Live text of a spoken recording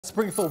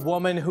Springfield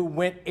woman who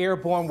went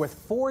airborne with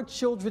 4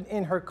 children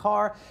in her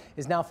car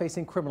is now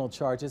facing criminal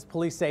charges.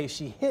 Police say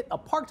she hit a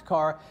parked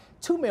car,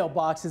 2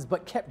 mailboxes,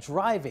 but kept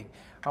driving.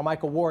 Our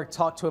Michael Warwick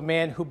talked to a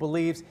man who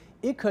believes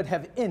it could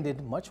have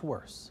ended much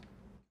worse.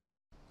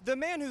 The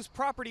man whose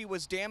property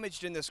was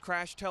damaged in this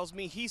crash tells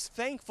me he's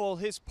thankful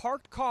his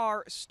parked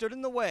car stood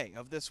in the way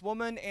of this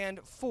woman and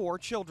 4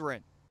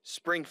 children.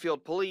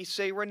 Springfield police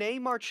say Renee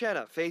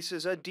Marchetta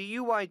faces a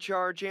DUI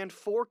charge and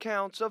 4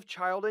 counts of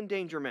child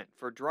endangerment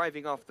for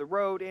driving off the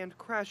road and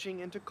crashing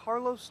into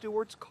Carlos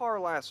Stewart's car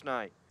last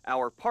night.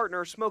 Our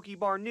partner Smoky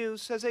Bar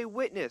News says a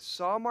witness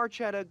saw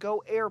Marchetta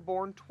go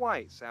airborne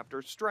twice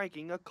after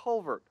striking a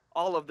culvert.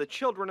 All of the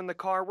children in the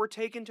car were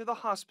taken to the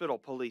hospital,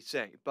 police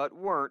say, but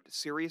weren't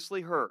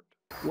seriously hurt.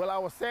 Well, I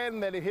was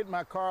saddened that it hit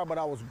my car, but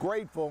I was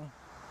grateful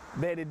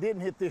that it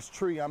didn't hit this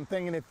tree. I'm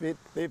thinking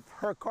if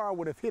her car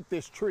would have hit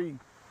this tree,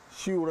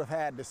 she would have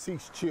had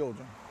deceased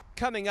children.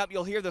 Coming up,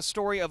 you'll hear the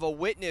story of a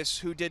witness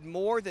who did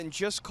more than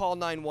just call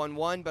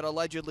 911, but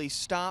allegedly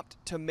stopped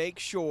to make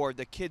sure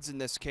the kids in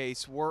this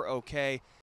case were okay.